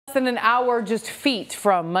Than an hour, just feet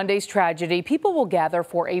from Monday's tragedy, people will gather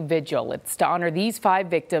for a vigil. It's to honor these 5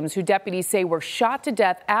 victims who deputies say were shot to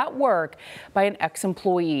death at work by an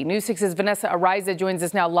ex-employee. News 6's Vanessa Ariza joins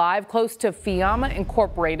us now live close to Fiamma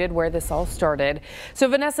Incorporated, where this all started. So,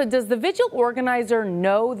 Vanessa, does the vigil organizer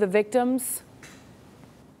know the victims?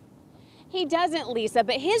 He doesn't, Lisa,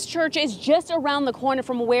 but his church is just around the corner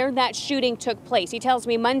from where that shooting took place. He tells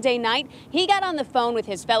me Monday night he got on the phone with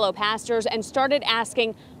his fellow pastors and started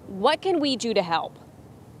asking, what can we do to help?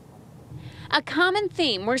 A common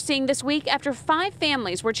theme we're seeing this week after 5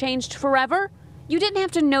 families were changed forever. You didn't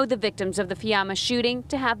have to know the victims of the Fiamma shooting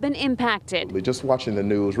to have been impacted. Just watching the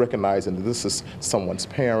news, recognizing that this is someone's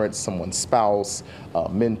parent, someone's spouse,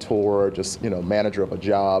 mentor, just, manager of a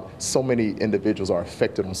job. So many individuals are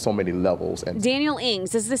affected on so many levels. And Daniel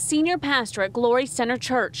Ings is the senior pastor at Glory Center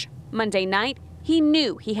Church. Monday night, he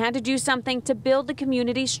knew he had to do something to build the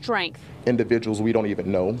community's strength. Individuals we don't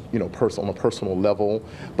even know, on a personal level,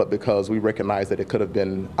 but because we recognize that it could have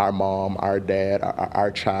been our mom, our dad,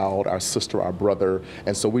 our child, our sister, our brother,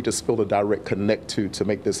 and so we just feel a direct connect to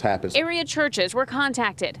make this happen. Area churches were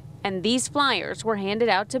contacted, and these flyers were handed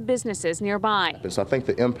out to businesses nearby. So I think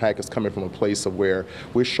the impact is coming from a place of where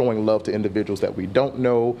we're showing love to individuals that we don't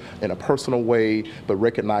know in a personal way, but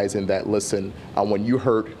recognizing that, listen, when you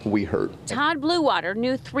hurt, we hurt. Todd Bluewater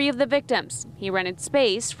knew 3 of the victims. He rented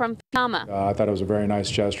space from Fiamma. I thought it was a very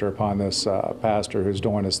nice gesture upon this pastor who's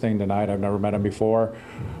doing his thing tonight. I've never met him before,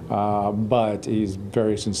 but he's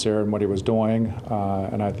very sincere in what he was doing,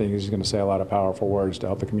 and I think he's going to say a lot of powerful words to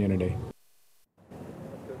help the community.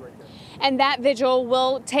 And that vigil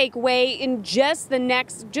will take way in just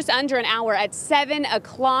under an hour at 7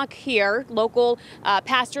 o'clock here. Local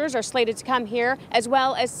pastors are slated to come here, as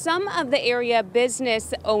well as some of the area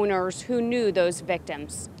business owners who knew those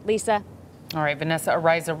victims. Lisa? All right, Vanessa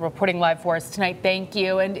Ariza reporting live for us tonight. Thank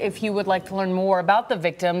you. And if you would like to learn more about the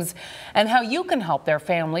victims and how you can help their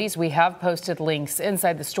families, we have posted links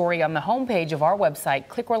inside the story on the homepage of our website,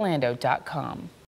 clickorlando.com.